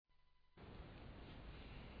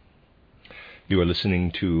You are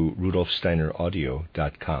listening to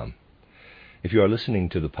RudolfSteinerAudio.com. If you are listening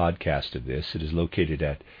to the podcast of this, it is located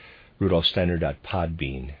at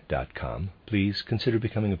RudolfSteiner.podbean.com. Please consider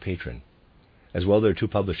becoming a patron. As well, there are two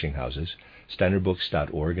publishing houses,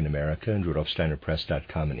 SteinerBooks.org in America and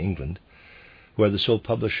RudolfSteinerPress.com in England, who are the sole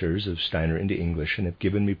publishers of Steiner into English and have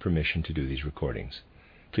given me permission to do these recordings.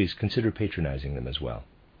 Please consider patronizing them as well.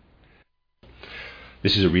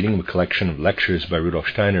 This is a reading of a collection of lectures by Rudolf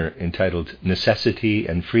Steiner entitled Necessity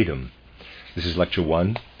and Freedom. This is Lecture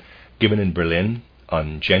 1, given in Berlin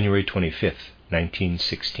on January 25th,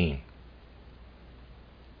 1916.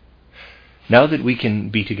 Now that we can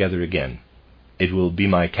be together again, it will be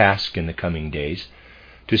my task in the coming days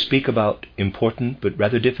to speak about important but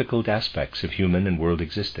rather difficult aspects of human and world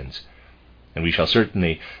existence, and we shall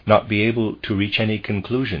certainly not be able to reach any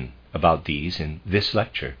conclusion about these in this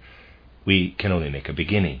lecture. We can only make a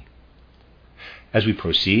beginning. As we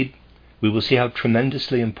proceed, we will see how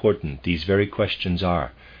tremendously important these very questions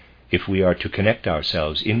are if we are to connect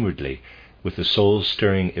ourselves inwardly with the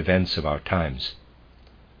soul-stirring events of our times.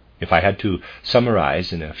 If I had to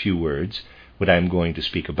summarize in a few words what I am going to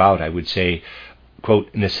speak about, I would say,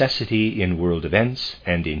 quote, necessity in world events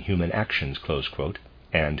and in human actions, close quote,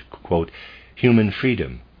 and, quote, human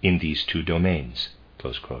freedom in these two domains,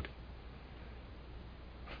 close quote.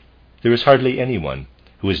 There is hardly anyone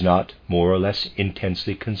who is not more or less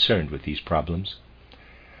intensely concerned with these problems,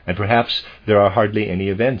 and perhaps there are hardly any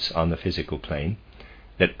events on the physical plane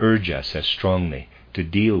that urge us as strongly to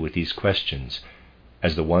deal with these questions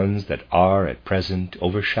as the ones that are at present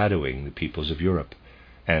overshadowing the peoples of Europe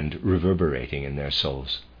and reverberating in their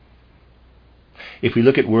souls. If we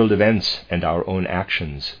look at world events and our own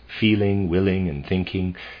actions, feeling, willing, and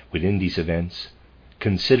thinking within these events,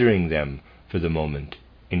 considering them for the moment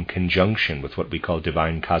in conjunction with what we call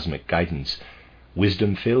divine cosmic guidance,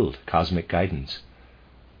 wisdom-filled cosmic guidance,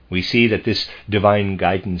 we see that this divine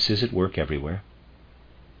guidance is at work everywhere.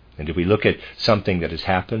 And if we look at something that has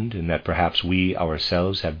happened and that perhaps we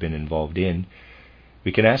ourselves have been involved in,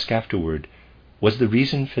 we can ask afterward, was the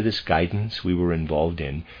reason for this guidance we were involved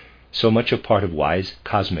in so much a part of wise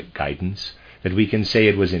cosmic guidance that we can say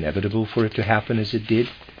it was inevitable for it to happen as it did,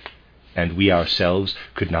 and we ourselves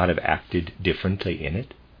could not have acted differently in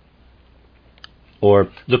it?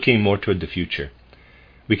 Or, looking more toward the future,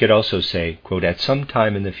 we could also say, quote, at some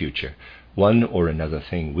time in the future, one or another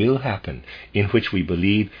thing will happen in which we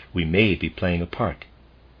believe we may be playing a part.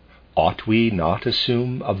 Ought we not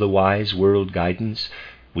assume of the wise world guidance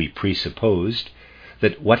we presupposed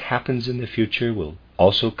that what happens in the future will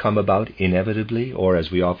also come about inevitably, or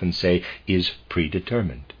as we often say, is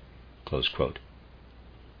predetermined? Close quote.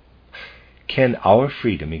 Can our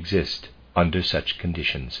freedom exist under such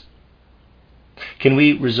conditions? Can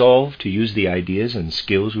we resolve to use the ideas and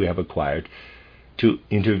skills we have acquired to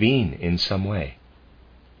intervene in some way?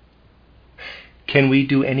 Can we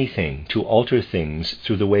do anything to alter things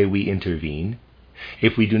through the way we intervene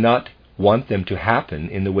if we do not want them to happen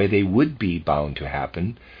in the way they would be bound to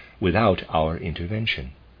happen without our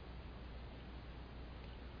intervention?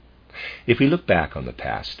 If we look back on the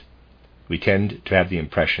past, we tend to have the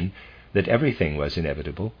impression that everything was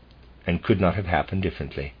inevitable and could not have happened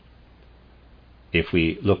differently. If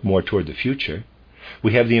we look more toward the future,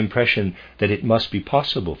 we have the impression that it must be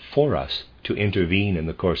possible for us to intervene in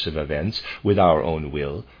the course of events with our own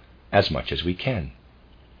will as much as we can.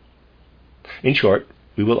 In short,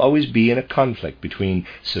 we will always be in a conflict between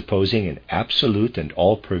supposing an absolute and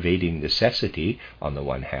all-pervading necessity on the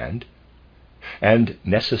one hand, and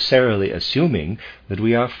necessarily assuming that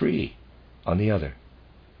we are free on the other.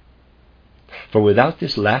 For without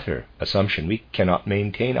this latter assumption, we cannot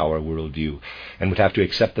maintain our worldview, and would have to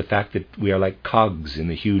accept the fact that we are like cogs in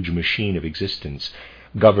the huge machine of existence,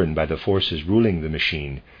 governed by the forces ruling the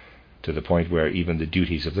machine, to the point where even the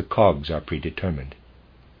duties of the cogs are predetermined.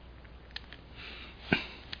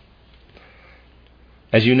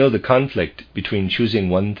 As you know, the conflict between choosing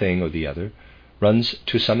one thing or the other runs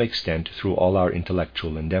to some extent through all our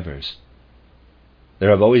intellectual endeavors. There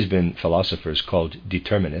have always been philosophers called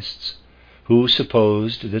determinists, who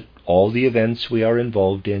supposed that all the events we are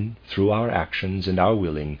involved in through our actions and our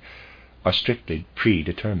willing are strictly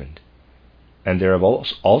predetermined. And there have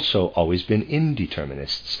also always been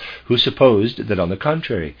indeterminists, who supposed that, on the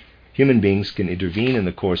contrary, human beings can intervene in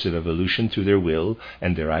the course of evolution through their will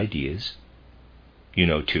and their ideas. You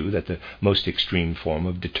know, too, that the most extreme form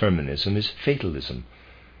of determinism is fatalism,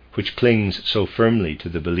 which clings so firmly to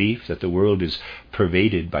the belief that the world is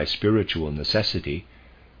pervaded by spiritual necessity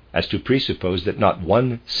as to presuppose that not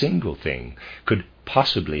one single thing could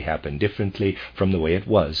possibly happen differently from the way it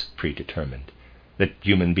was predetermined, that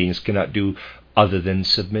human beings cannot do other than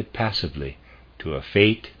submit passively to a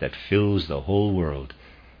fate that fills the whole world,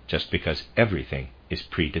 just because everything is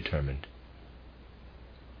predetermined.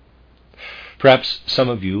 Perhaps some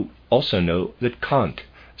of you also know that Kant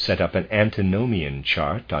set up an antinomian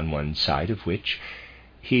chart on one side of which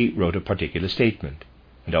he wrote a particular statement,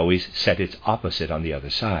 and always set its opposite on the other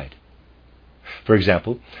side. For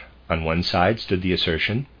example, on one side stood the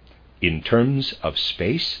assertion, in terms of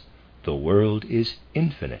space, the world is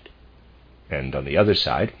infinite. And on the other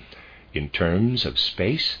side, in terms of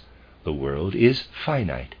space, the world is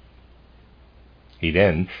finite. He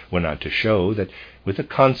then went on to show that with the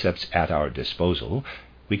concepts at our disposal,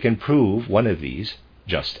 we can prove one of these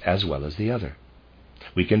just as well as the other.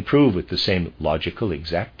 We can prove with the same logical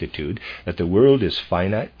exactitude that the world is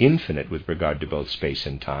infinite with regard to both space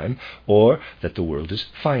and time, or that the world is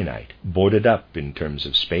finite, boarded up in terms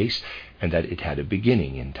of space, and that it had a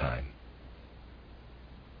beginning in time.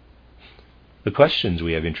 The questions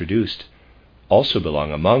we have introduced also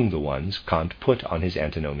belong among the ones Kant put on his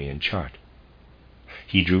antinomian chart.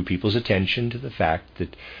 He drew people's attention to the fact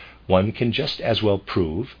that one can just as well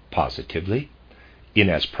prove positively, in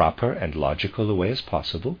as proper and logical a way as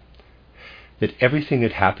possible, that everything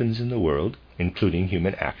that happens in the world, including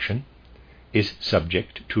human action, is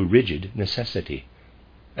subject to rigid necessity,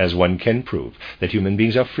 as one can prove that human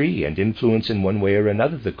beings are free and influence in one way or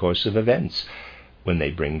another the course of events when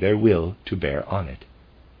they bring their will to bear on it.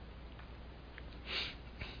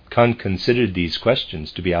 Kant considered these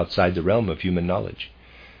questions to be outside the realm of human knowledge,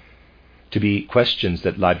 to be questions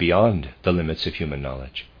that lie beyond the limits of human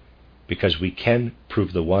knowledge, because we can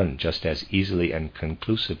prove the one just as easily and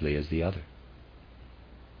conclusively as the other.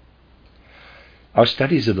 Our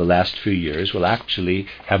studies of the last few years will actually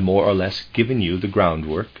have more or less given you the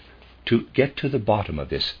groundwork to get to the bottom of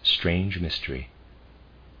this strange mystery.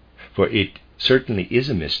 For it certainly is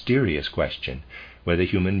a mysterious question whether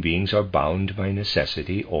human beings are bound by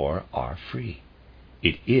necessity or are free.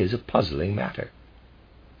 It is a puzzling matter.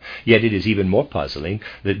 Yet it is even more puzzling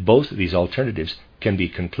that both these alternatives can be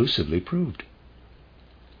conclusively proved.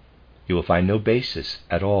 You will find no basis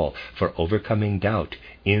at all for overcoming doubt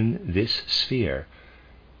in this sphere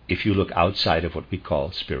if you look outside of what we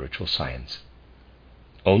call spiritual science.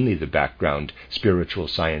 Only the background spiritual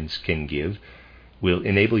science can give will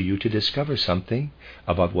enable you to discover something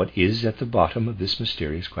about what is at the bottom of this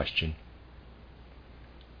mysterious question.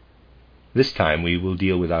 This time we will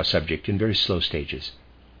deal with our subject in very slow stages.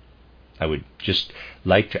 I would just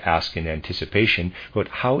like to ask in anticipation,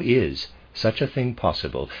 how is such a thing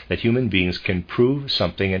possible that human beings can prove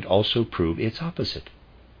something and also prove its opposite?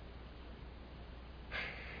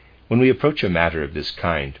 When we approach a matter of this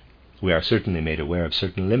kind, we are certainly made aware of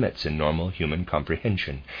certain limits in normal human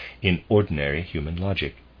comprehension, in ordinary human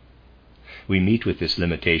logic. We meet with this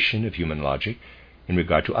limitation of human logic in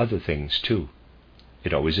regard to other things too.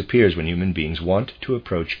 It always appears when human beings want to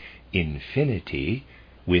approach infinity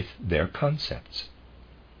with their concepts.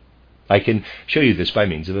 I can show you this by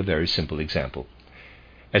means of a very simple example.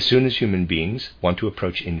 As soon as human beings want to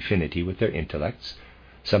approach infinity with their intellects,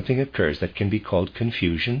 something occurs that can be called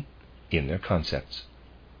confusion in their concepts.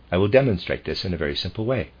 I will demonstrate this in a very simple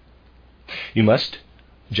way. You must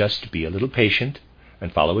just be a little patient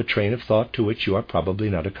and follow a train of thought to which you are probably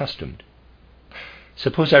not accustomed.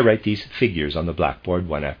 Suppose I write these figures on the blackboard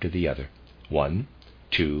one after the other. 1,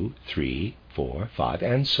 2, 3, 4, 5,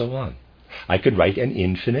 and so on. I could write an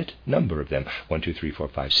infinite number of them, 1, 2, 3, 4,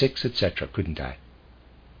 5, 6, etc., couldn't I?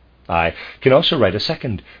 I can also write a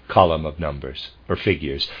second column of numbers, or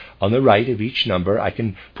figures. On the right of each number I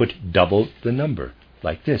can put double the number,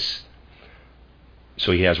 like this.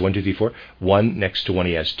 So he has 1, 2, 3, 4. 1 next to 1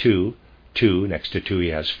 he has 2. 2 next to 2 he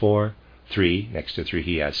has 4. 3 next to 3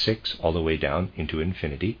 he has 6, all the way down into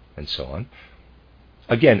infinity, and so on.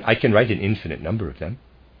 Again, I can write an infinite number of them.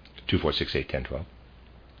 2, 4, 6, 8, 10, 12.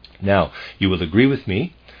 Now, you will agree with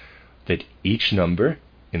me that each number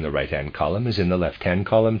in the right-hand column is in the left-hand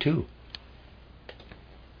column too.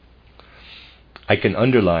 I can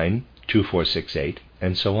underline 2, 4, 6, 8,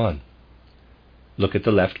 and so on. Look at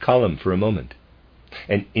the left column for a moment.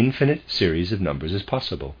 An infinite series of numbers is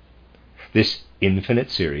possible. This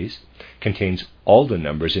infinite series contains all the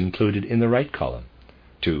numbers included in the right column.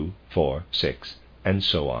 2, 4, 6, and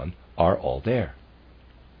so on are all there.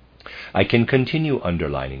 I can continue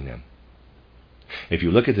underlining them. If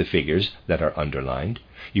you look at the figures that are underlined,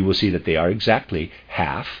 you will see that they are exactly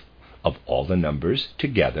half of all the numbers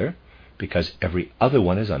together, because every other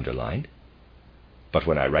one is underlined. But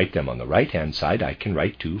when I write them on the right-hand side, I can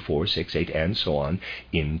write 2, 4, 6, 8, and so on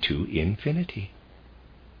into infinity.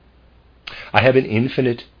 I have an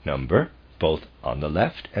infinite number, both on the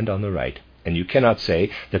left and on the right. and you cannot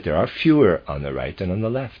say that there are fewer on the right than on the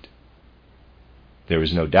left. There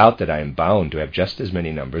is no doubt that I am bound to have just as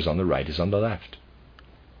many numbers on the right as on the left.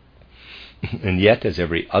 And yet, as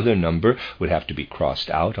every other number would have to be crossed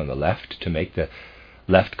out on the left to make the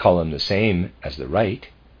left column the same as the right,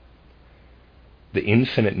 the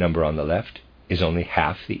infinite number on the left is only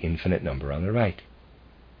half the infinite number on the right.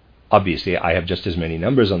 Obviously, I have just as many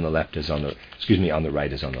numbers on the left as on the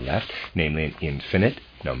right as on the left, namely an infinite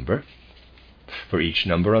number. For each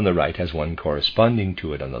number on the right has one corresponding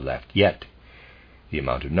to it on the left. Yet, the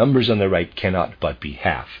amount of numbers on the right cannot but be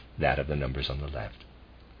half that of the numbers on the left.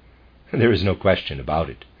 And there is no question about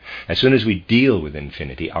it. As soon as we deal with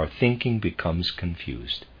infinity, our thinking becomes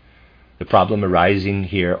confused. The problem arising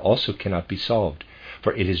here also cannot be solved,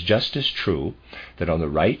 for it is just as true that on the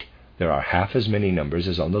right there are half as many numbers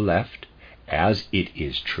as on the left, as it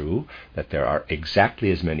is true that there are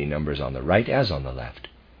exactly as many numbers on the right as on the left.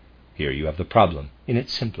 Here you have the problem in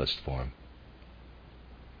its simplest form.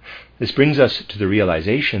 This brings us to the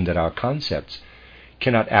realization that our concepts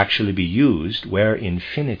cannot actually be used where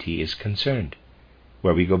infinity is concerned,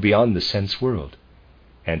 where we go beyond the sense world,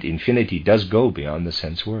 and infinity does go beyond the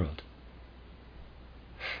sense world.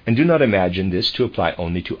 And do not imagine this to apply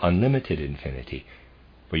only to unlimited infinity,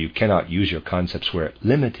 for you cannot use your concepts where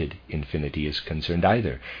limited infinity is concerned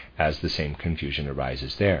either, as the same confusion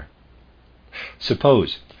arises there.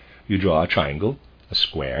 Suppose you draw a triangle, a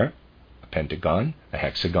square, a pentagon, a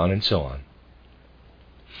hexagon, and so on.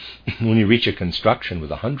 When you reach a construction with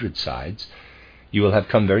 100 sides, you will have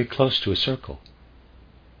come very close to a circle.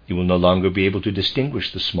 You will no longer be able to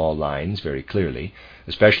distinguish the small lines very clearly,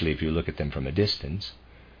 especially if you look at them from a distance.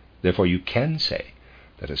 Therefore you can say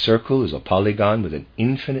that a circle is a polygon with an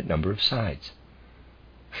infinite number of sides.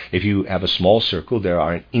 If you have a small circle, there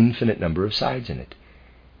are an infinite number of sides in it.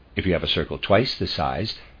 If you have a circle twice the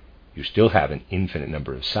size, you still have an infinite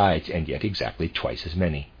number of sides, and yet exactly twice as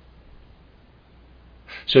many.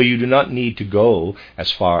 So you do not need to go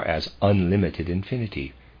as far as unlimited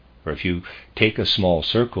infinity. For if you take a small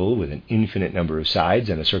circle with an infinite number of sides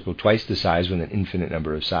and a circle twice the size with an infinite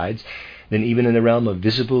number of sides, then even in the realm of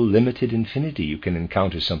visible limited infinity you can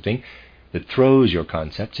encounter something that throws your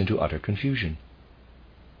concepts into utter confusion.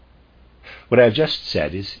 What I have just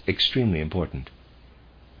said is extremely important,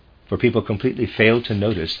 for people completely fail to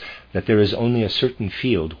notice that there is only a certain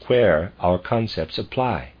field where our concepts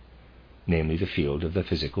apply, namely the field of the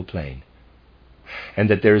physical plane, and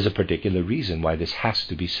that there is a particular reason why this has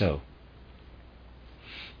to be so.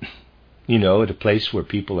 You know, at a place where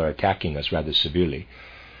people are attacking us rather severely,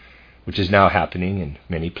 which is now happening in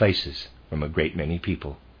many places from a great many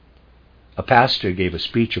people, a pastor gave a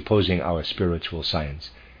speech opposing our spiritual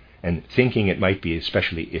science, and thinking it might be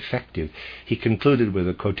especially effective, he concluded with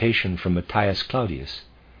a quotation from Matthias Claudius.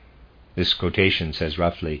 This quotation says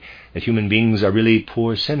roughly that human beings are really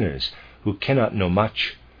poor sinners who cannot know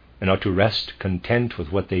much, and ought to rest content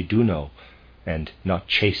with what they do know, and not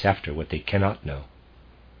chase after what they cannot know.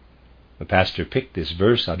 The pastor picked this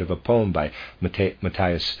verse out of a poem by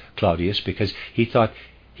Matthias Claudius because he thought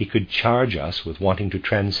he could charge us with wanting to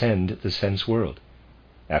transcend the sense world.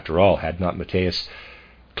 After all, had not Matthias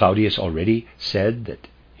Claudius already said that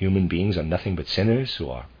human beings are nothing but sinners who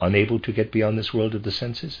are unable to get beyond this world of the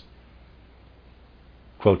senses?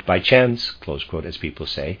 Quote, by chance, close quote, as people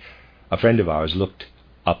say, a friend of ours looked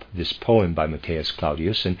up this poem by Matthias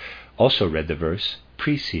Claudius and also read the verse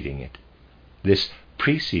preceding it. This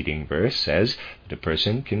preceding verse says that a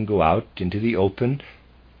person can go out into the open,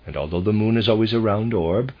 and although the moon is always a round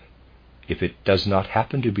orb, if it does not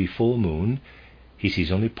happen to be full moon, he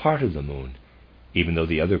sees only part of the moon, even though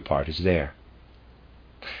the other part is there.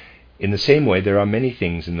 In the same way, there are many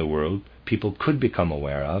things in the world people could become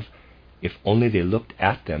aware of if only they looked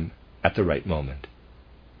at them at the right moment.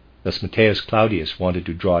 Thus Matthias Claudius wanted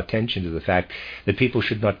to draw attention to the fact that people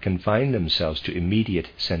should not confine themselves to immediate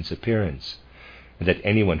sense appearance, and that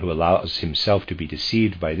anyone who allows himself to be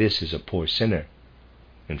deceived by this is a poor sinner.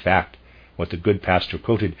 In fact, what the good pastor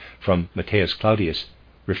quoted from Matthias Claudius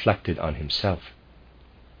reflected on himself.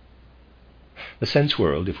 The sense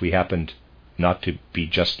world, if we happened not to be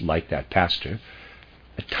just like that pastor,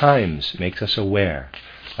 at times makes us aware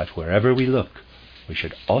that wherever we look, we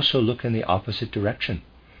should also look in the opposite direction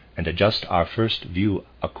and adjust our first view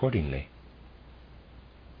accordingly.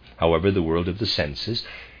 However, the world of the senses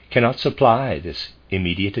cannot supply this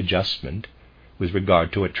immediate adjustment with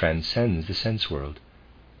regard to what transcends the sense world.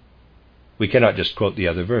 We cannot just quote the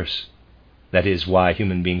other verse. That is why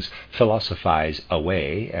human beings philosophize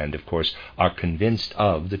away and, of course, are convinced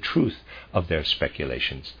of the truth of their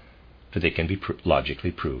speculations, for they can be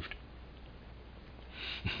logically proved.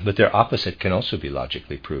 but their opposite can also be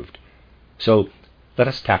logically proved. So let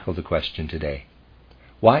us tackle the question today.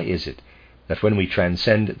 Why is it that when we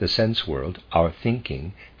transcend the sense world, our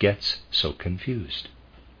thinking gets so confused?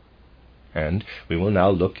 And we will now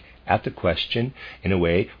look at the question in a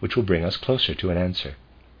way which will bring us closer to an answer.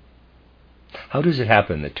 How does it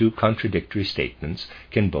happen that two contradictory statements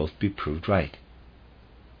can both be proved right?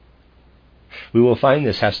 We will find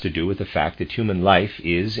this has to do with the fact that human life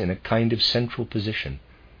is in a kind of central position,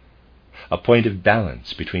 a point of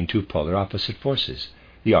balance between two polar opposite forces,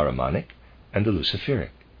 the Ahrimanic and the Luciferic.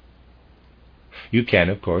 You can,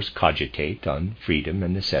 of course, cogitate on freedom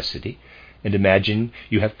and necessity, and imagine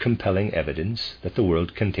you have compelling evidence that the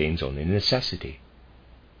world contains only necessity.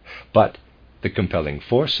 But the compelling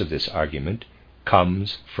force of this argument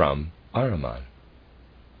comes from Ahriman.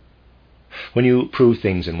 When you prove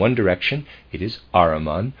things in one direction, it is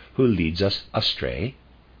Ahriman who leads us astray,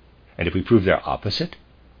 and if we prove their opposite,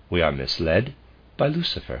 we are misled by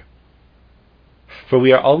Lucifer. For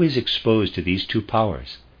we are always exposed to these two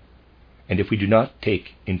powers, and if we do not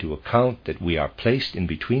take into account that we are placed in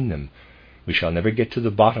between them, we shall never get to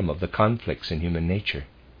the bottom of the conflicts in human nature,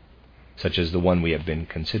 such as the one we have been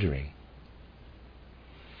considering.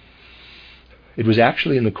 It was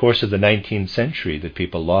actually in the course of the 19th century that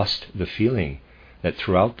people lost the feeling that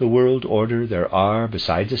throughout the world order there are,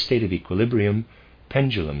 besides a state of equilibrium,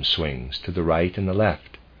 pendulum swings to the right and the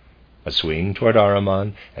left, a swing toward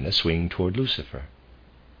Ahriman and a swing toward Lucifer.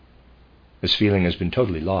 This feeling has been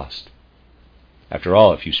totally lost. After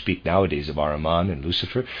all, if you speak nowadays of Ahriman and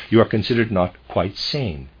Lucifer, you are considered not quite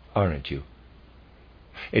sane, aren't you?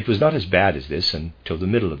 It was not as bad as this until the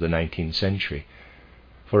middle of the 19th century.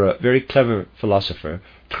 For a very clever philosopher,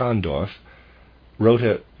 Trandorf, wrote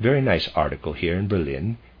a very nice article here in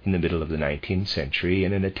Berlin in the middle of the 19th century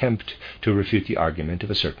in an attempt to refute the argument of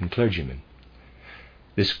a certain clergyman.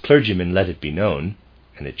 This clergyman let it be known,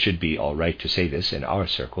 and it should be all right to say this in our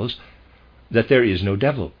circles, that there is no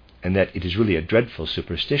devil, and that it is really a dreadful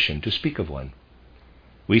superstition to speak of one.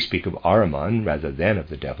 We speak of Ahriman rather than of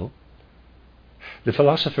the devil. The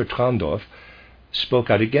philosopher Trandorf spoke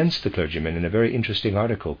out against the clergyman in a very interesting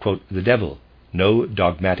article, quote, "The devil, no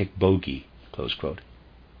dogmatic bogey," close quote.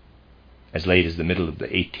 As late as the middle of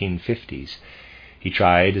the 1850s, he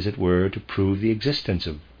tried, as it were, to prove the existence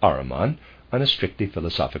of Ahriman on a strictly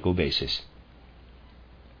philosophical basis.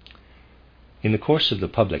 In the course of the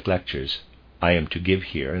public lectures I am to give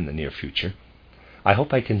here in the near future, I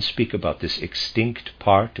hope I can speak about this extinct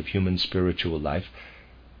part of human spiritual life,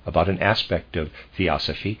 about an aspect of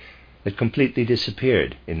theosophy that completely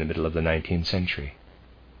disappeared in the middle of the 19th century.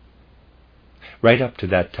 Right up to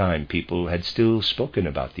that time, people had still spoken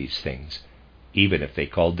about these things, even if they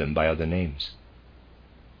called them by other names.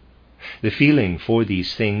 The feeling for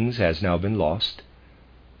these things has now been lost,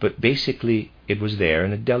 but basically it was there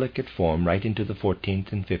in a delicate form right into the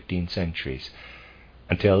 14th and 15th centuries,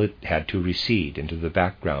 until it had to recede into the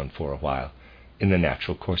background for a while in the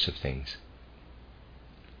natural course of things.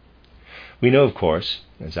 We know, of course,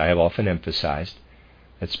 as I have often emphasized,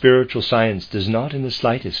 that spiritual science does not in the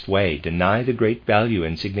slightest way deny the great value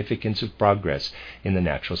and significance of progress in the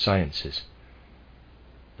natural sciences.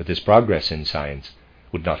 But this progress in science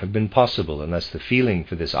would not have been possible unless the feeling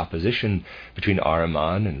for this opposition between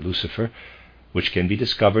Ahriman and Lucifer, which can be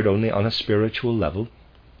discovered only on a spiritual level,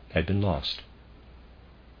 had been lost.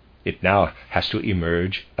 It now has to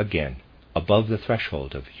emerge again above the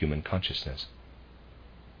threshold of human consciousness.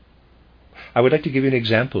 I would like to give you an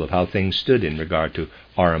example of how things stood in regard to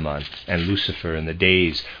Ahriman and Lucifer in the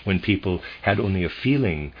days when people had only a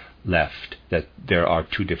feeling left that there are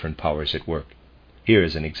two different powers at work. Here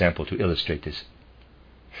is an example to illustrate this.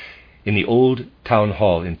 In the old town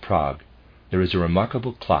hall in Prague, there is a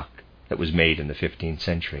remarkable clock that was made in the 15th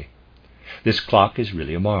century. This clock is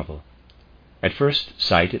really a marvel. At first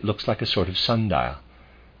sight it looks like a sort of sundial,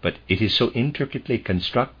 but it is so intricately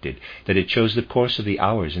constructed that it shows the course of the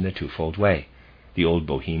hours in a twofold way, the old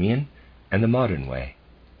Bohemian and the modern way.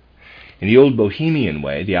 In the old Bohemian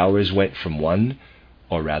way, the hours went from 1,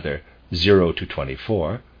 or rather 0 to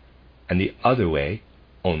 24, and the other way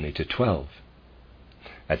only to 12.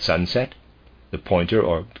 At sunset, the pointer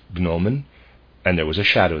or gnomon, and there was a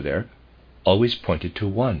shadow there, always pointed to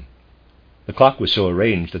 1. The clock was so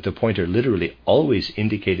arranged that the pointer literally always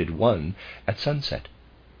indicated 1 at sunset.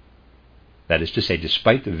 That is to say,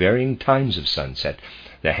 despite the varying times of sunset,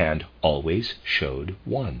 the hand always showed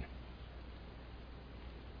 1.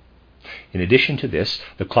 In addition to this,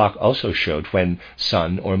 the clock also showed when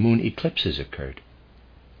sun or moon eclipses occurred.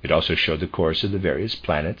 It also showed the course of the various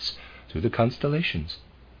planets through the constellations,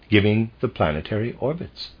 giving the planetary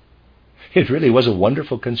orbits. It really was a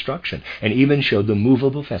wonderful construction, and even showed the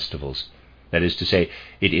movable festivals. That is to say,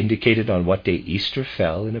 it indicated on what day Easter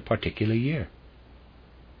fell in a particular year.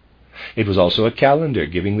 It was also a calendar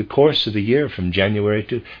giving the course of the year from January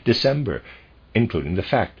to December, including the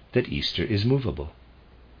fact that Easter is movable.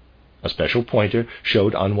 A special pointer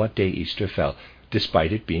showed on what day Easter fell,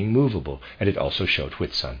 despite it being movable, and it also showed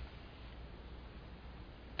Whitsun.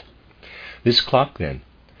 This clock, then,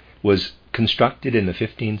 was constructed in the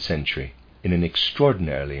 15th century in an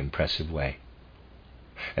extraordinarily impressive way,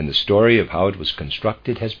 and the story of how it was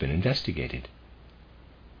constructed has been investigated.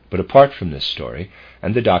 But apart from this story,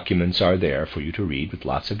 and the documents are there for you to read with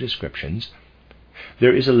lots of descriptions,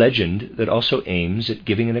 there is a legend that also aims at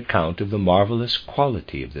giving an account of the marvelous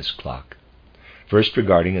quality of this clock, first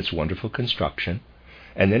regarding its wonderful construction,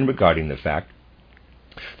 and then regarding the fact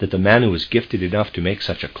that the man who was gifted enough to make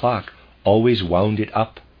such a clock always wound it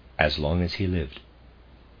up as long as he lived.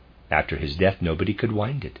 After his death, nobody could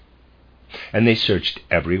wind it, and they searched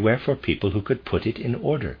everywhere for people who could put it in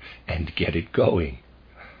order and get it going.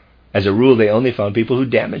 As a rule, they only found people who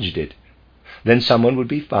damaged it. Then someone would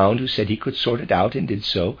be found who said he could sort it out and did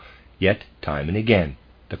so, yet time and again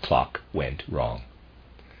the clock went wrong.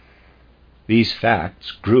 These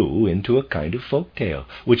facts grew into a kind of folk tale,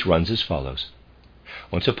 which runs as follows.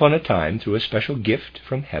 Once upon a time, through a special gift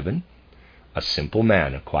from heaven, a simple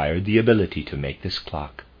man acquired the ability to make this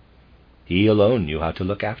clock. He alone knew how to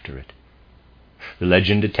look after it. The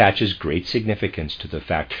legend attaches great significance to the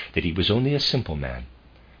fact that he was only a simple man,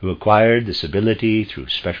 who acquired this ability through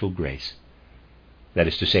special grace. That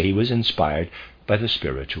is to say, he was inspired by the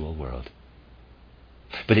spiritual world.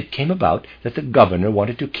 But it came about that the governor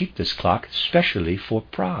wanted to keep this clock specially for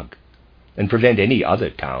Prague, and prevent any other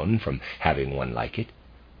town from having one like it.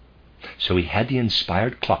 So he had the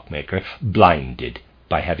inspired clockmaker blinded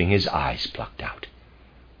by having his eyes plucked out.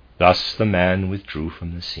 Thus the man withdrew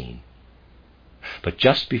from the scene. But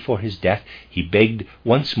just before his death, he begged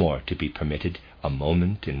once more to be permitted a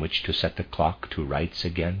moment in which to set the clock to rights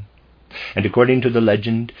again. And according to the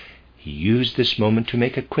legend, he used this moment to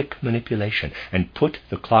make a quick manipulation and put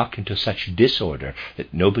the clock into such disorder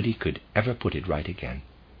that nobody could ever put it right again.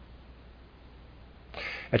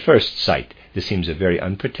 At first sight, this seems a very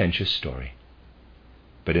unpretentious story.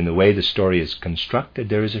 But in the way the story is constructed,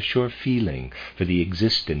 there is a sure feeling for the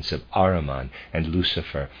existence of Ahriman and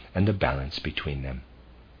Lucifer and the balance between them.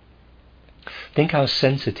 Think how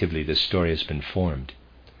sensitively this story has been formed.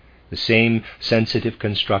 The same sensitive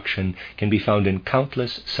construction can be found in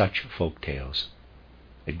countless such folk tales.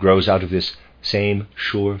 It grows out of this same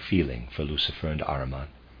sure feeling for Lucifer and Ahriman.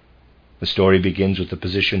 The story begins with the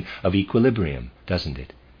position of equilibrium, doesn't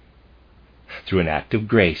it? Through an act of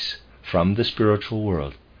grace from the spiritual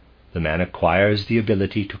world, the man acquires the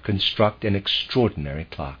ability to construct an extraordinary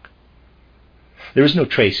clock. There is no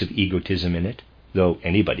trace of egotism in it, though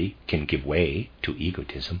anybody can give way to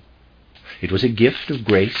egotism. It was a gift of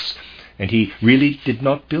grace, and he really did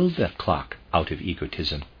not build that clock out of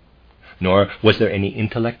egotism. Nor was there any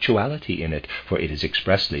intellectuality in it, for it is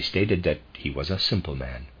expressly stated that he was a simple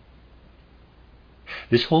man.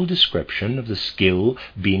 This whole description of the skill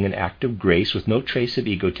being an act of grace with no trace of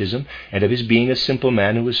egotism, and of his being a simple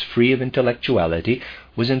man who was free of intellectuality,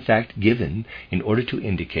 was in fact given in order to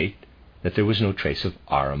indicate that there was no trace of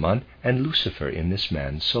Ahriman and Lucifer in this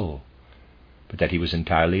man's soul, but that he was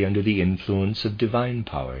entirely under the influence of divine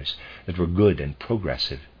powers that were good and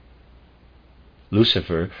progressive.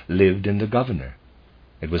 Lucifer lived in the governor.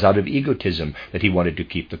 It was out of egotism that he wanted to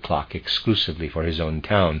keep the clock exclusively for his own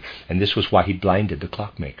town, and this was why he blinded the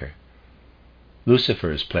clockmaker.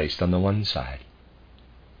 Lucifer is placed on the one side.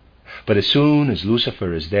 But as soon as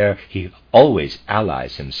Lucifer is there, he always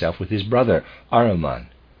allies himself with his brother, Ahriman.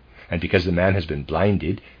 And because the man has been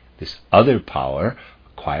blinded, this other power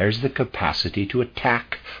acquires the capacity to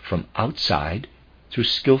attack from outside through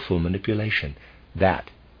skillful manipulation.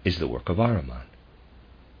 That is the work of Ahriman.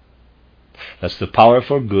 Thus the power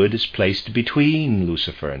for good is placed between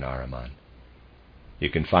Lucifer and Ahriman. You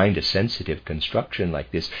can find a sensitive construction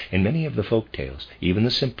like this in many of the folk tales, even the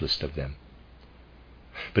simplest of them.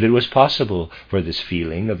 But it was possible for this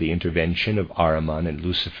feeling of the intervention of Ahriman and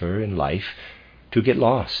Lucifer in life to get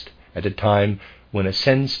lost at a time when a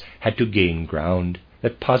sense had to gain ground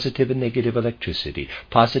that positive and negative electricity,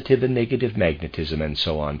 positive and negative magnetism, and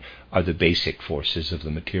so on, are the basic forces of the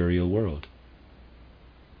material world.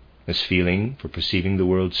 This feeling for perceiving the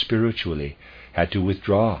world spiritually had to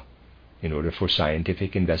withdraw in order for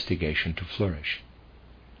scientific investigation to flourish.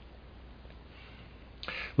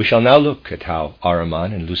 We shall now look at how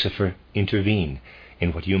Ahriman and Lucifer intervene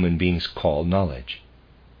in what human beings call knowledge.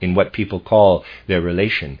 in what people call their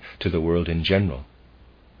relation to the world in general,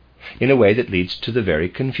 in a way that leads to the very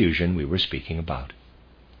confusion we were speaking about.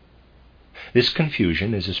 This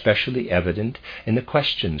confusion is especially evident in the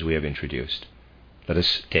questions we have introduced. Let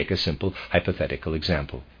us take a simple hypothetical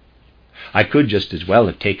example. I could just as well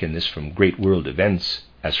have taken this from great world events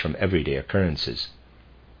as from everyday occurrences.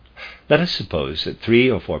 Let us suppose that 3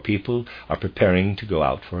 or 4 people are preparing to go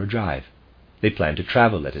out for a drive. They plan to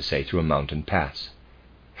travel, let us say, through a mountain pass.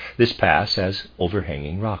 This pass has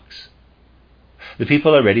overhanging rocks. The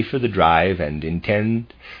people are ready for the drive and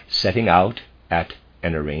intend setting out at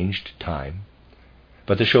an arranged time,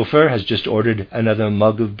 but the chauffeur has just ordered another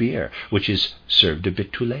mug of beer, which is served a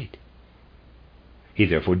bit too late. He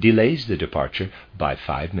therefore delays the departure by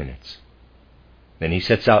 5 minutes. Then he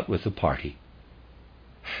sets out with the party.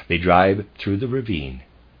 They drive through the ravine.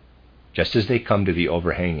 Just as they come to the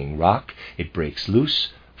overhanging rock, it breaks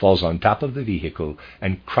loose, falls on top of the vehicle,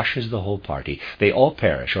 and crushes the whole party. They all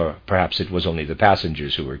perish, or perhaps it was only the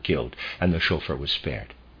passengers who were killed, and the chauffeur was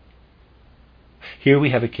spared. Here we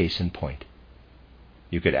have a case in point.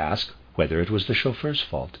 You could ask whether it was the chauffeur's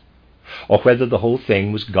fault, or whether the whole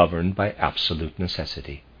thing was governed by absolute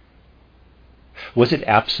necessity. Was it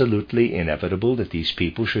absolutely inevitable that these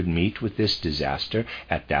people should meet with this disaster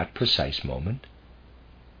at that precise moment?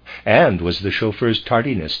 And was the chauffeur's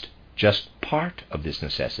tardiness just part of this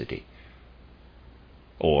necessity?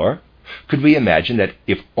 Or could we imagine that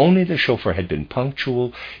if only the chauffeur had been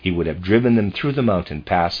punctual, he would have driven them through the mountain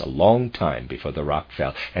pass a long time before the rock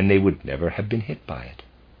fell, and they would never have been hit by it?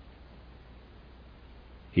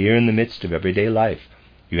 Here in the midst of everyday life,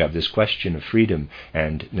 you have this question of freedom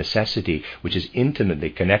and necessity, which is intimately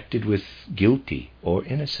connected with guilty or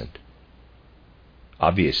innocent.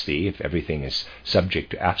 Obviously, if everything is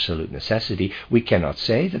subject to absolute necessity, we cannot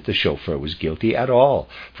say that the chauffeur was guilty at all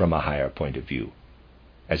from a higher point of view,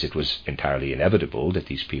 as it was entirely inevitable that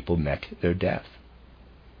these people met their death.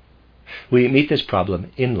 We meet this problem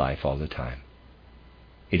in life all the time.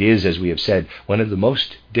 It is, as we have said, one of the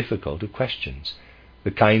most difficult of questions, the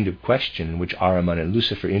kind of question in which Ahriman and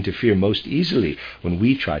Lucifer interfere most easily when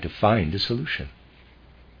we try to find a solution.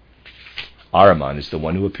 Ahriman is the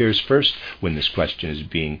one who appears first when this question is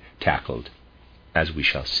being tackled, as we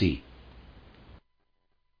shall see.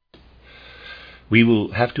 We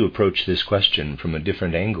will have to approach this question from a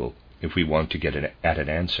different angle if we want to get at an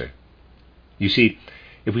answer. You see,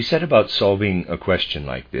 if we set about solving a question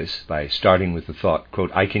like this by starting with the thought,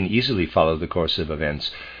 quote, "I can easily follow the course of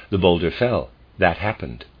events. The boulder fell. That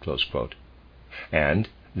happened," close quote, and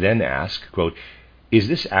then ask, quote, "Is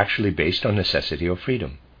this actually based on necessity or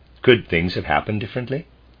freedom? Could things have happened differently?"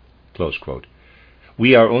 Close quote.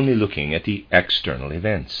 We are only looking at the external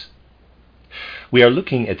events. We are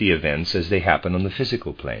looking at the events as they happen on the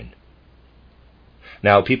physical plane.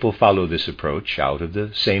 Now, people follow this approach out of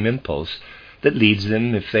the same impulse that leads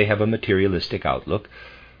them, if they have a materialistic outlook,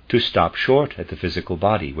 to stop short at the physical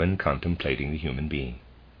body when contemplating the human being.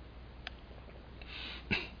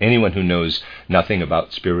 Anyone who knows nothing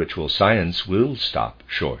about spiritual science will stop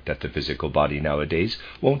short at the physical body nowadays,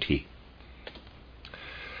 won't he?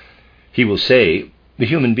 He will say, the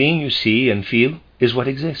human being you see and feel is what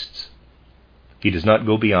exists. He does not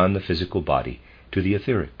go beyond the physical body to the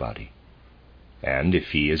etheric body. And if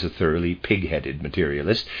he is a thoroughly pig-headed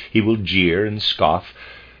materialist, he will jeer and scoff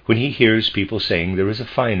when he hears people saying there is a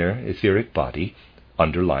finer etheric body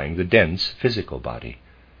underlying the dense physical body.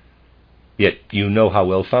 Yet you know how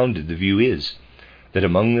well-founded the view is, that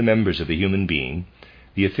among the members of the human being,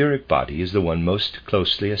 the etheric body is the one most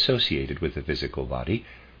closely associated with the physical body,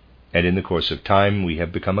 and in the course of time we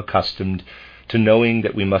have become accustomed to knowing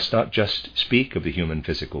that we must not just speak of the human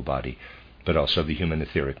physical body, but also of the human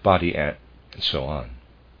etheric body, and so on.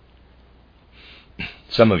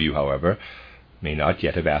 Some of you, however, may not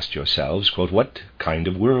yet have asked yourselves, quote, what kind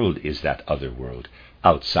of world is that other world,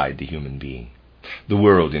 outside the human being? The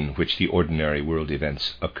world in which the ordinary world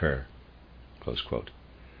events occur. Close quote.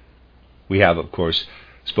 We have, of course,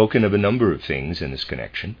 spoken of a number of things in this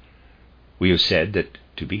connection. We have said that,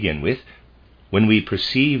 to begin with, when we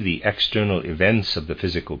perceive the external events of the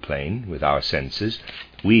physical plane with our senses,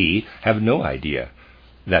 we have no idea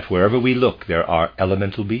that wherever we look there are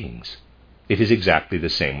elemental beings. It is exactly the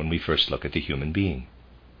same when we first look at the human being.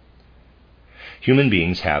 Human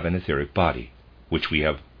beings have an etheric body, which we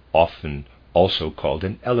have often also called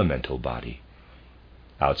an elemental body.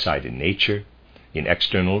 Outside in nature, in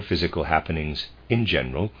external physical happenings in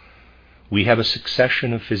general, we have a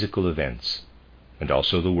succession of physical events, and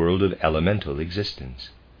also the world of elemental existence.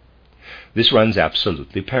 This runs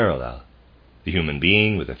absolutely parallel, the human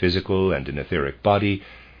being with a physical and an etheric body,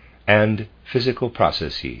 and physical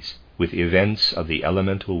processes with events of the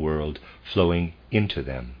elemental world flowing into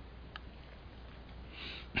them.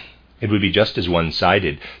 It would be just as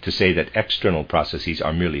one-sided to say that external processes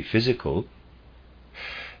are merely physical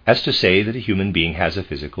as to say that a human being has a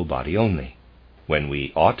physical body only, when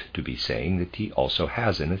we ought to be saying that he also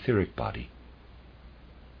has an etheric body.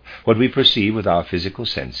 What we perceive with our physical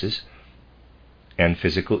senses and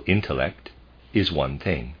physical intellect is one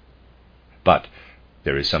thing, but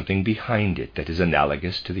there is something behind it that is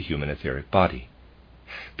analogous to the human etheric body.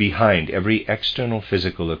 Behind every external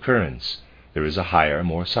physical occurrence, there is a higher,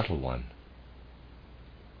 more subtle one.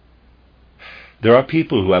 There are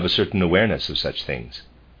people who have a certain awareness of such things.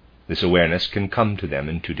 This awareness can come to them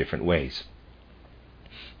in two different ways.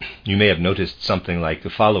 You may have noticed something like the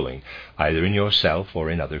following, either in yourself or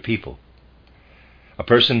in other people. A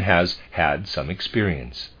person has had some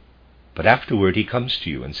experience, but afterward he comes to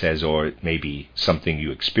you and says, or it may be something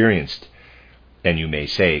you experienced, then you may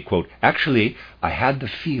say, quote, "Actually, I had the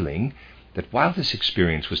feeling that while this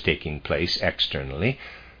experience was taking place externally,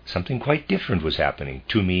 something quite different was happening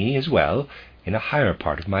to me as well in a higher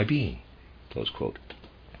part of my being." Close quote.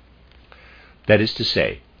 That is to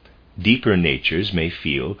say, deeper natures may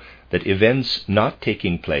feel that events not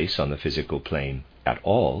taking place on the physical plane at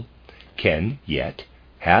all can yet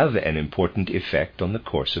have an important effect on the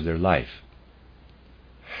course of their life.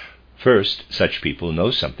 First, such people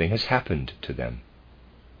know something has happened to them.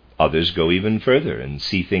 Others go even further and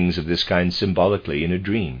see things of this kind symbolically in a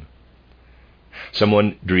dream.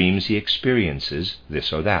 Someone dreams he experiences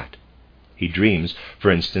this or that. He dreams,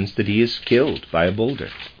 for instance, that he is killed by a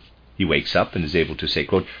boulder. He wakes up and is able to say,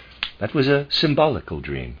 quote, "That was a symbolic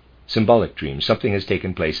dream. Something has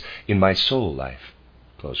taken place in my soul life."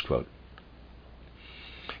 Close quote.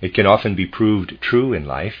 It can often be proved true in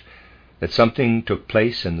life that something took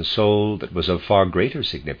place in the soul that was of far greater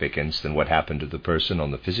significance than what happened to the person on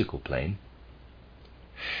the physical plane.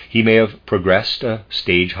 He may have progressed a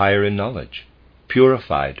stage higher in knowledge,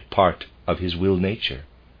 purified part of his will nature,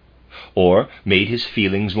 or made his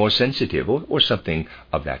feelings more sensitive, or something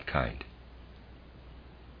of that kind.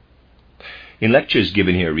 In lectures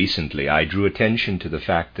given here recently, I drew attention to the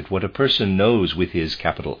fact that what a person knows with his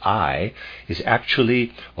capital I is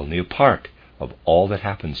actually only a part of all that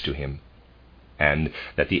happens to him, and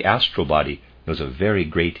that the astral body knows a very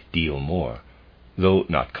great deal more, though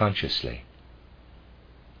not consciously.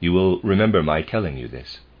 You will remember my telling you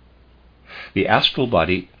this. The astral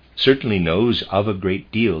body certainly knows of a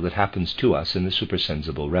great deal that happens to us in the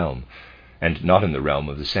supersensible realm, and not in the realm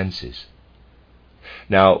of the senses.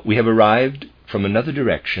 Now, we have arrived from another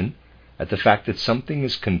direction at the fact that something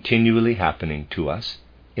is continually happening to us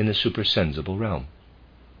in the supersensible realm.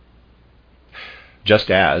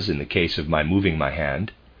 Just as, in the case of my moving my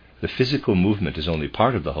hand, the physical movement is only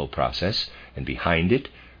part of the whole process, and behind it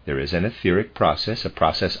there is an etheric process, a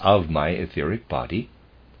process of my etheric body,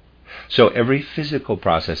 so every physical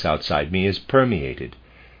process outside me is permeated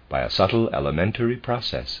by a subtle elementary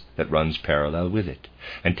process that runs parallel with it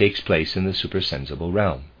and takes place in the supersensible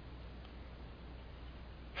realm.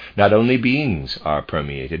 Not only beings are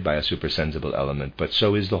permeated by a supersensible element, but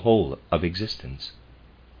so is the whole of existence.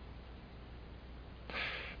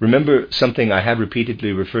 Remember something I have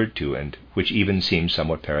repeatedly referred to, and which even seems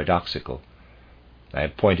somewhat paradoxical. I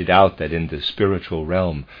have pointed out that in the spiritual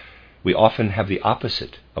realm we often have the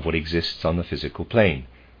opposite of what exists on the physical plane.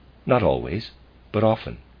 Not always, but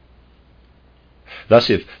often. Thus,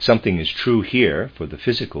 if something is true here for the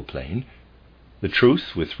physical plane, the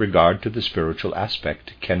truth with regard to the spiritual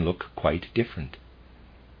aspect can look quite different.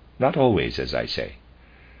 Not always, as I say.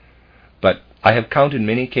 But I have counted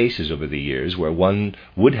many cases over the years where one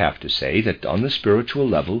would have to say that on the spiritual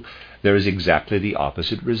level there is exactly the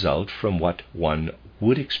opposite result from what one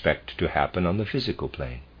would expect to happen on the physical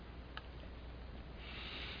plane.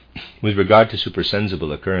 With regard to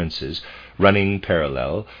supersensible occurrences running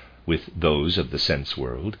parallel with those of the sense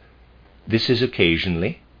world, this is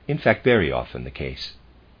occasionally, in fact very often, the case.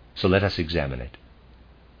 So let us examine it.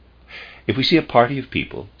 If we see a party of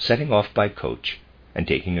people setting off by coach and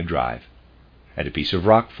taking a drive, and a piece of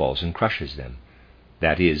rock falls and crushes them,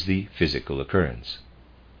 that is the physical occurrence.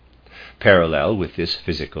 Parallel with this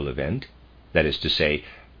physical event, that is to say,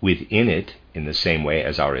 within it in the same way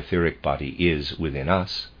as our etheric body is within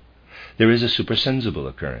us, there is a supersensible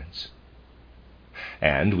occurrence.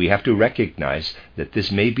 And we have to recognize that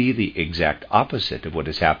this may be the exact opposite of what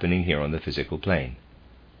is happening here on the physical plane.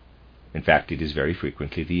 In fact, it is very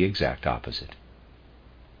frequently the exact opposite.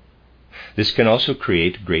 This can also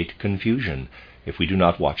create great confusion if we do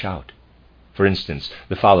not watch out. For instance,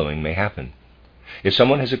 the following may happen. If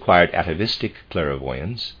someone has acquired atavistic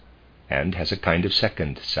clairvoyance, and has a kind of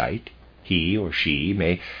second sight, he or she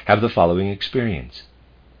may have the following experience.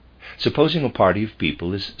 Supposing a party of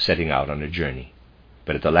people is setting out on a journey,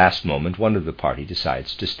 but at the last moment one of the party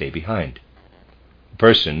decides to stay behind. The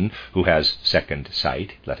person who has second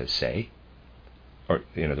sight, let us say, or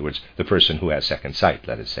in other words, the person who has second sight,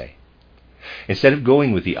 let us say, instead of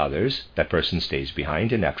going with the others, that person stays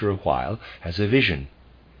behind and after a while has a vision.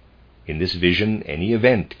 In this vision, any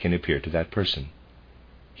event can appear to that person.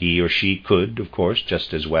 He or she could, of course,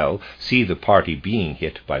 just as well see the party being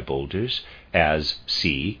hit by boulders as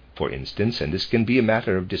see, for instance, and this can be a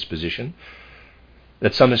matter of disposition,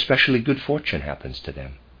 that some especially good fortune happens to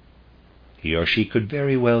them. He or she could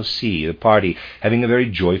very well see the party having a very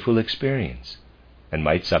joyful experience, and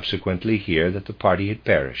might subsequently hear that the party had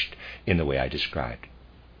perished in the way I described.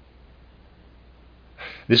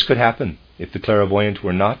 This could happen if the clairvoyant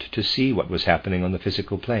were not to see what was happening on the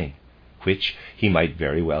physical plane, which he might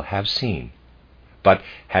very well have seen, but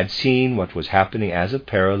had seen what was happening as a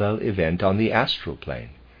parallel event on the astral plane.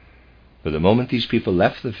 For the moment these people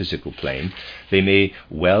left the physical plane, they may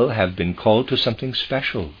well have been called to something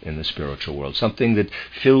special in the spiritual world, something that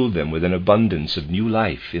filled them with an abundance of new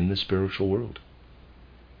life in the spiritual world.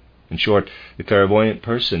 In short, the clairvoyant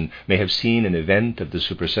person may have seen an event of the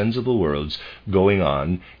supersensible worlds going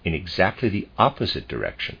on in exactly the opposite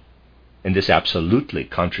direction, and this absolutely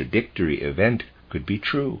contradictory event could be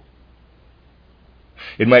true.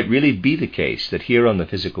 It might really be the case that here on the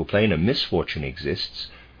physical plane a misfortune exists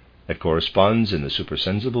that corresponds in the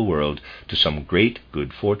supersensible world to some great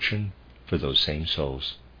good fortune for those same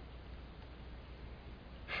souls.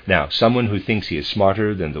 Now, someone who thinks he is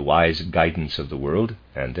smarter than the wise guidance of the world,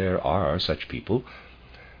 and there are such people,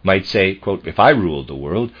 might say, quote, "If I ruled the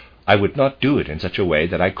world, I would not do it in such a way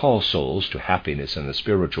that I call souls to happiness in the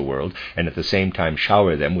spiritual world and at the same time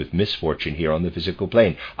shower them with misfortune here on the physical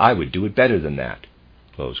plane. I would do it better than that."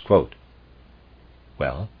 Close quote.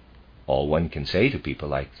 Well, all one can say to people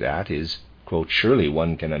like that is, quote, "Surely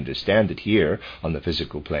one can understand that here on the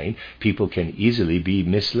physical plane people can easily be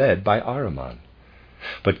misled by Ahriman.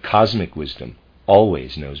 But cosmic wisdom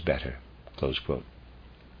always knows better." Close quote.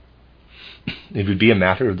 It would be a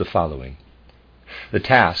matter of the following. The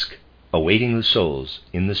task awaiting the souls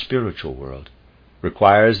in the spiritual world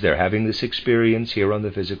requires their having this experience here on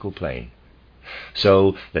the physical plane,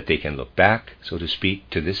 so that they can look back, so to speak,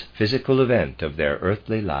 to this physical event of their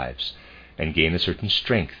earthly lives and gain a certain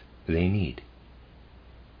strength they need.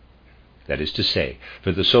 That is to say,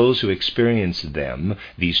 for the souls who experience them,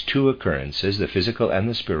 these two occurrences, the physical and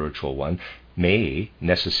the spiritual one, may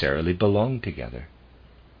necessarily belong together.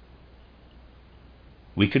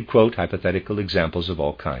 We could quote hypothetical examples of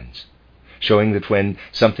all kinds, showing that when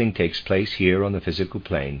something takes place here on the physical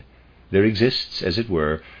plane, there exists, as it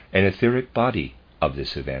were, an etheric body of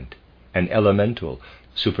this event, an elemental,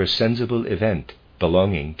 supersensible event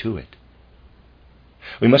belonging to it.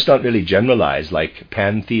 We must not really generalize like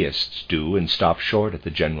pantheists do and stop short at the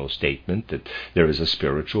general statement that there is a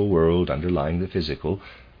spiritual world underlying the physical,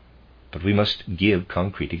 but we must give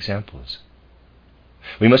concrete examples.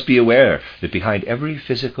 We must be aware that behind every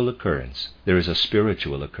physical occurrence there is a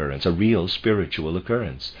spiritual occurrence, a real spiritual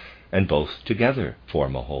occurrence, and both together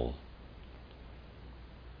form a whole.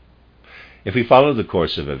 If we follow the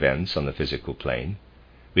course of events on the physical plane,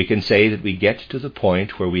 we can say that we get to the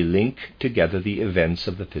point where we link together the events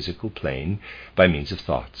of the physical plane by means of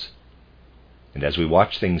thoughts. And as we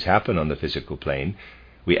watch things happen on the physical plane,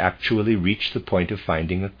 we actually reach the point of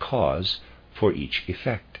finding a cause for each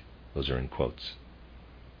effect. Those are in quotes.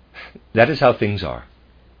 That is how things are.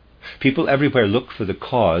 People everywhere look for the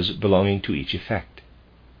cause belonging to each effect.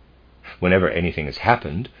 Whenever anything has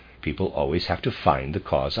happened, people always have to find the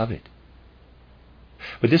cause of it.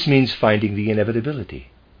 But this means finding the inevitability.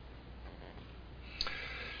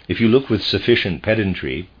 If you look with sufficient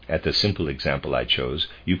pedantry at the simple example I chose,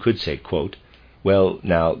 you could say, quote, "Well,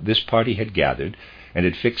 now, this party had gathered and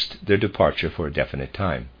had fixed their departure for a definite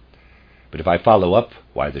time. But if I follow up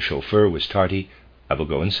why the chauffeur was tardy, I will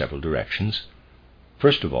go in several directions.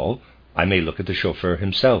 First of all, I may look at the chauffeur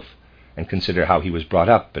himself and consider how he was brought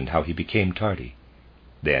up and how he became tardy.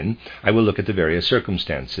 Then I will look at the various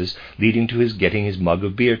circumstances leading to his getting his mug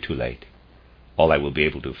of beer too late. All I will be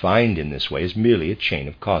able to find in this way is merely a chain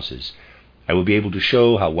of causes. I will be able to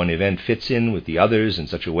show how one event fits in with the others in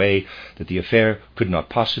such a way that the affair could not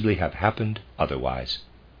possibly have happened otherwise.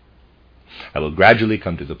 I will gradually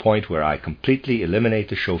come to the point where I completely eliminate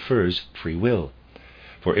the chauffeur's free will.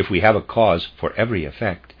 For if we have a cause for every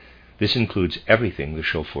effect, this includes everything the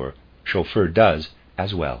chauffeur does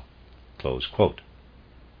as well." Close quote.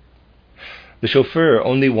 The chauffeur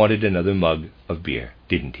only wanted another mug of beer,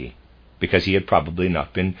 didn't he? because he had probably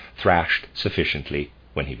not been thrashed sufficiently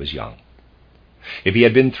when he was young. If he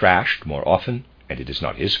had been thrashed more often, and it is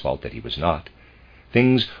not his fault that he was not,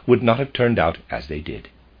 things would not have turned out as they did.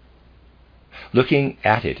 Looking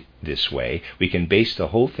at it this way, we can base the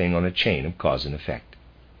whole thing on a chain of cause and effect.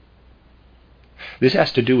 This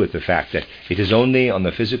has to do with the fact that it is only on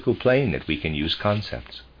the physical plane that we can use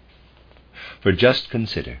concepts. For just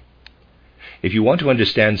consider, if you want to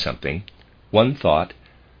understand something, one thought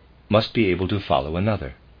must be able to follow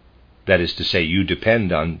another. That is to say, you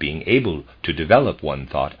depend on being able to develop one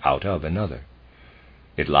thought out of another.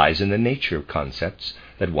 It lies in the nature of concepts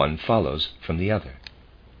that one follows from the other.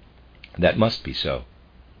 That must be so.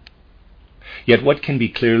 Yet what can be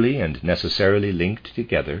clearly and necessarily linked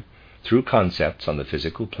together through concepts on the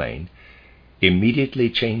physical plane immediately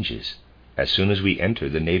changes as soon as we enter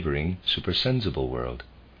the neighboring supersensible world.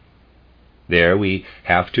 There we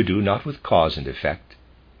have to do not with cause and effect,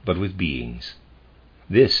 but with beings.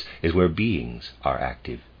 This is where beings are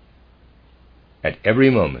active. At every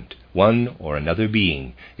moment, one or another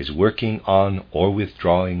being is working on or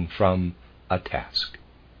withdrawing from a task.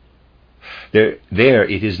 There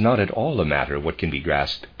it is not at all a matter of what can be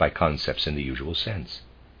grasped by concepts in the usual sense.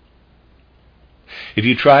 If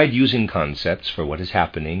you tried using concepts for what is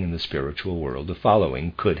happening in the spiritual world, the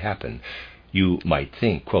following could happen. You might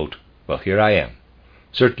think, quote, well, here I am.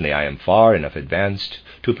 Certainly I am far enough advanced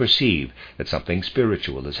to perceive that something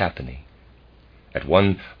spiritual is happening. At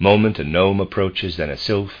one moment a gnome approaches, then a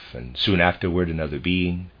sylph, and soon afterward another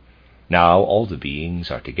being. Now all the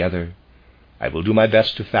beings are together. I will do my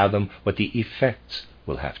best to fathom what the effects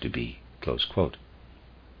will have to be. Close quote.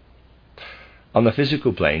 On the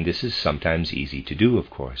physical plane, this is sometimes easy to do, of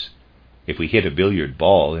course. If we hit a billiard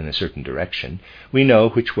ball in a certain direction, we know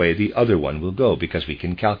which way the other one will go because we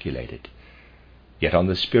can calculate it. Yet on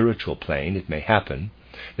the spiritual plane, it may happen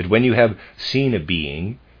that when you have seen a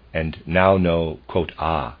being and now know, quote,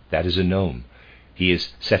 that is a gnome. He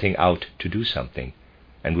is setting out to do something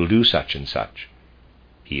and will do such and such.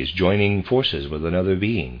 He is joining forces with another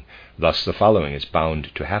being. Thus the following is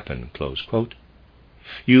bound to happen, close quote.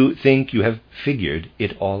 You think you have figured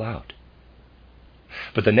it all out.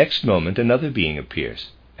 But the next moment another being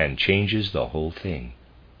appears and changes the whole thing.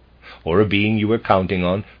 Or a being you were counting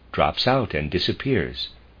on drops out and disappears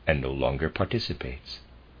and no longer participates.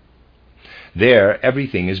 There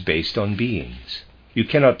everything is based on beings. You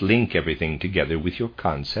cannot link everything together with your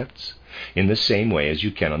concepts in the same way as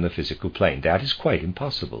you can on the physical plane. That is quite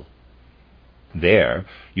impossible. There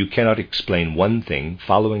you cannot explain one thing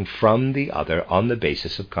following from the other on the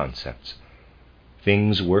basis of concepts.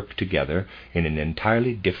 Things work together in an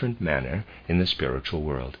entirely different manner in the spiritual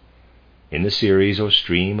world, in the series or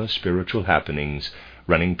stream of spiritual happenings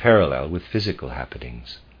running parallel with physical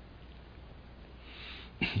happenings.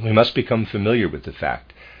 We must become familiar with the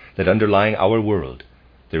fact that underlying our world,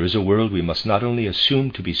 there is a world we must not only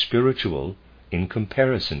assume to be spiritual in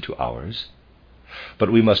comparison to ours,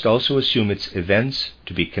 but we must also assume its events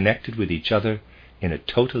to be connected with each other in a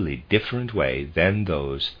totally different way than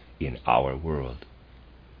those in our world.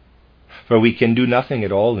 For we can do nothing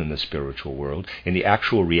at all in the spiritual world, in the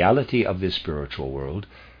actual reality of this spiritual world,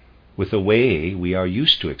 with the way we are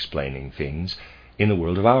used to explaining things in the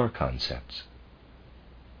world of our concepts.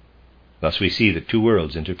 Thus we see that two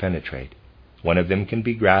worlds interpenetrate. One of them can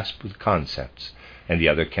be grasped with concepts, and the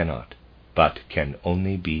other cannot, but can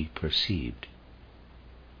only be perceived.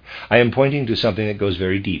 I am pointing to something that goes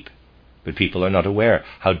very deep, but people are not aware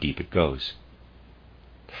how deep it goes.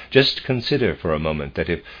 Just consider for a moment that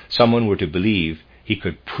if someone were to believe he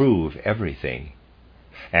could prove everything,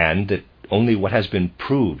 and that only what has been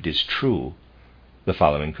proved is true, the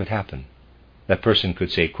following could happen. That person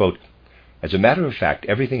could say, quote, as a matter of fact,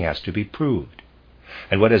 everything has to be proved,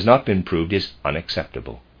 and what has not been proved is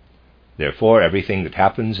unacceptable. Therefore, everything that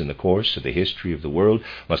happens in the course of the history of the world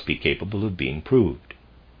must be capable of being proved.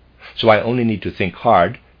 So I only need to think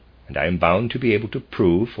hard, and I am bound to be able to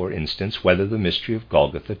prove, for instance, whether the mystery of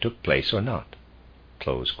Golgotha took place or not.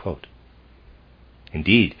 Close quote.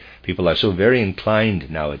 Indeed, people are so very inclined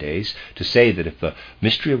nowadays to say that if the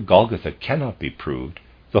mystery of Golgotha cannot be proved,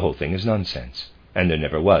 the whole thing is nonsense, and there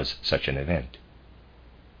never was such an event.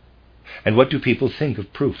 And what do people think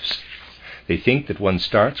of proofs? They think that one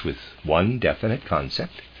starts with one definite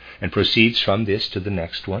concept and proceeds from this to the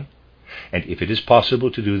next one, and if it is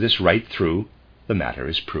possible to do this right through, the matter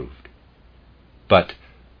is proved. But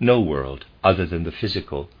no world other than the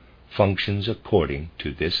physical functions according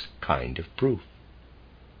to this kind of proof.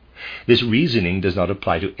 This reasoning does not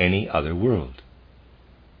apply to any other world.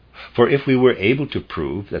 For if we were able to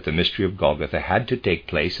prove that the mystery of Golgotha had to take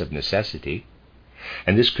place of necessity,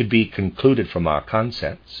 and this could be concluded from our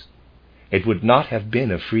concepts, it would not have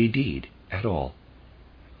been a free deed at all.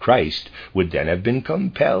 Christ would then have been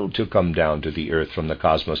compelled to come down to the earth from the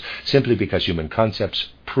cosmos, simply because human concepts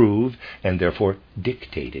prove and therefore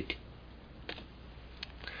dictate it.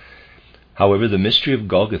 However, the mystery of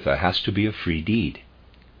Golgotha has to be a free deed.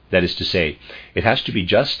 That is to say, it has to be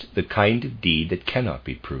just the kind of deed that cannot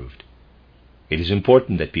be proved. It is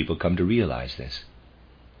important that people come to realize this.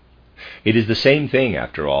 It is the same thing,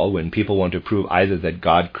 after all, when people want to prove either that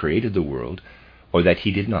God created the world or that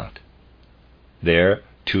he did not. There,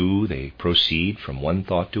 too, they proceed from one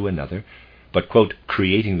thought to another, but, quote,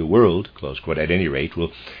 creating the world, close quote, at any rate,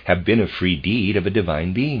 will have been a free deed of a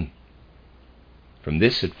divine being. From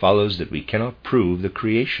this it follows that we cannot prove the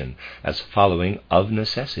creation as following of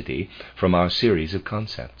necessity from our series of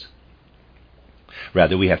concepts.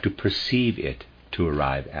 Rather, we have to perceive it to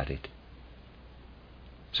arrive at it.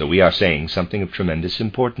 So we are saying something of tremendous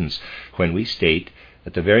importance when we state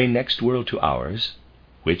that the very next world to ours,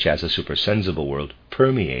 which as a supersensible world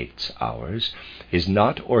permeates ours, is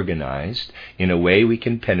not organized in a way we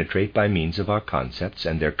can penetrate by means of our concepts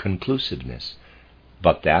and their conclusiveness,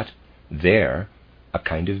 but that there a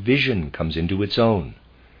kind of vision comes into its own,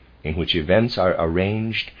 in which events are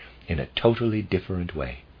arranged in a totally different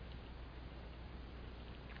way.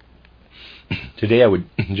 Today I would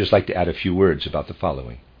just like to add a few words about the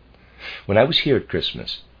following. When I was here at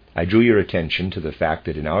Christmas, I drew your attention to the fact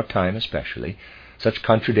that in our time especially, such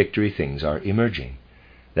contradictory things are emerging,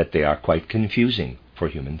 that they are quite confusing for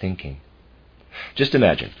human thinking. Just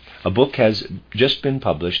imagine, a book has just been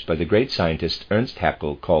published by the great scientist Ernst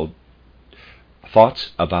Haeckel called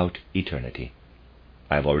Thoughts About Eternity.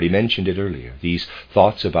 I have already mentioned it earlier. These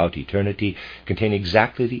thoughts about eternity contain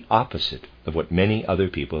exactly the opposite of what many other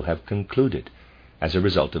people have concluded as a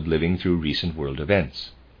result of living through recent world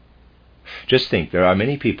events. Just think, there are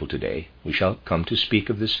many people today, we shall come to speak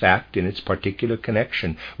of this fact in its particular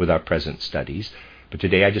connection with our present studies, but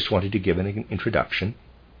today I just wanted to give an introduction,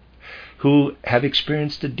 who have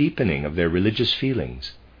experienced a deepening of their religious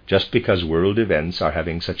feelings just because world events are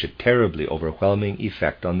having such a terribly overwhelming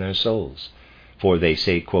effect on their souls. For they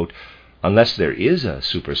say, quote, unless there is a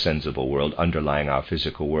supersensible world underlying our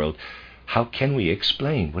physical world, how can we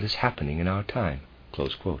explain what is happening in our time?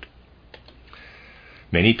 Close quote.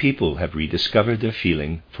 Many people have rediscovered their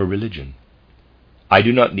feeling for religion. I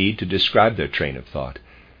do not need to describe their train of thought.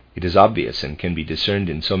 It is obvious and can be discerned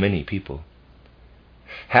in so many people.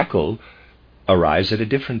 Haeckel arrives at a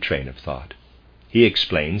different train of thought. He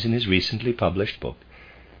explains in his recently published book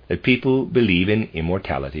that people believe in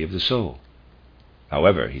immortality of the soul.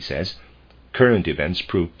 However, he says, current events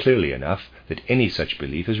prove clearly enough that any such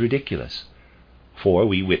belief is ridiculous, for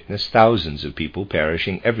we witness thousands of people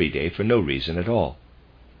perishing every day for no reason at all.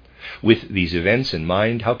 With these events in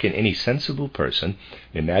mind, how can any sensible person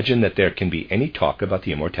imagine that there can be any talk about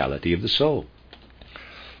the immortality of the soul?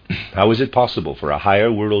 How is it possible for a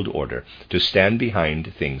higher world order to stand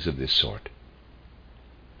behind things of this sort?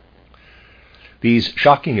 These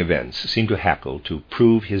shocking events seem to Haeckel to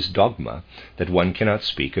prove his dogma that one cannot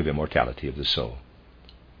speak of immortality of the soul.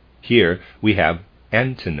 Here we have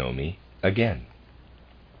antinomy again.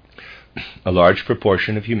 A large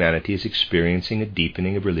proportion of humanity is experiencing a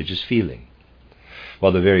deepening of religious feeling,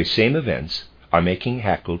 while the very same events are making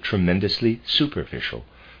Haeckel tremendously superficial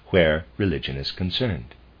where religion is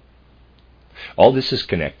concerned. All this is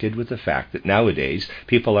connected with the fact that nowadays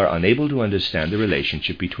people are unable to understand the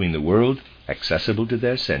relationship between the world accessible to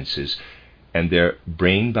their senses and their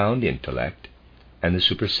brain-bound intellect and the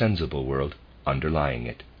supersensible world underlying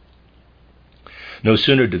it. No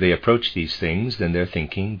sooner do they approach these things than their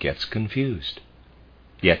thinking gets confused.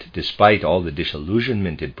 Yet, despite all the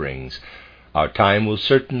disillusionment it brings, our time will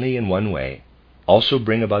certainly, in one way, also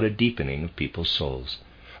bring about a deepening of people's souls,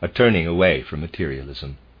 a turning away from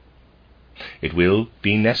materialism. It will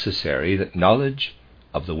be necessary that knowledge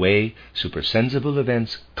of the way supersensible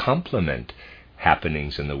events complement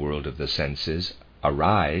happenings in the world of the senses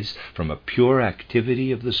arise from a pure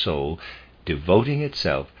activity of the soul devoting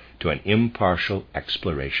itself to an impartial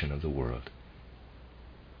exploration of the world.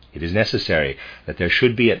 It is necessary that there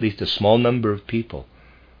should be at least a small number of people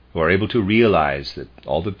who are able to realize that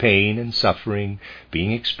all the pain and suffering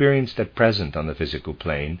being experienced at present on the physical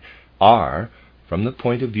plane are, from the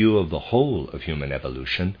point of view of the whole of human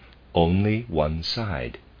evolution, only one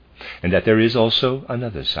side, and that there is also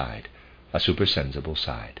another side, a supersensible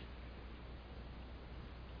side.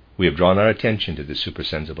 We have drawn our attention to this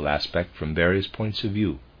supersensible aspect from various points of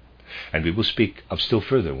view, and we will speak of still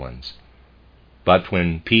further ones. But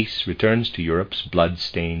when peace returns to Europe's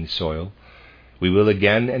blood-stained soil, we will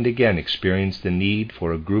again and again experience the need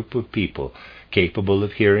for a group of people capable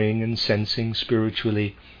of hearing and sensing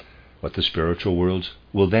spiritually what the spiritual world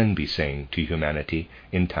will then be saying to humanity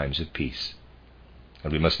in times of peace.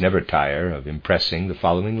 And we must never tire of impressing the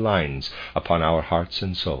following lines upon our hearts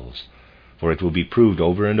and souls, for it will be proved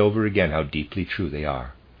over and over again how deeply true they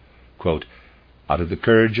are. Quote, "Out of the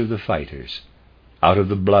courage of the fighters, out of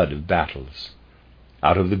the blood of battles,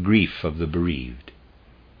 out of the grief of the bereaved,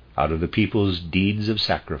 out of the people's deeds of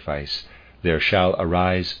sacrifice, there shall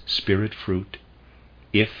arise spirit fruit,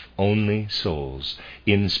 if only souls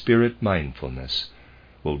in spirit mindfulness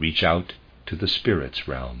will reach out to the spirit's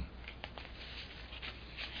realm."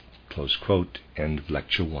 Close quote. End of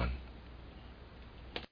Lecture 1.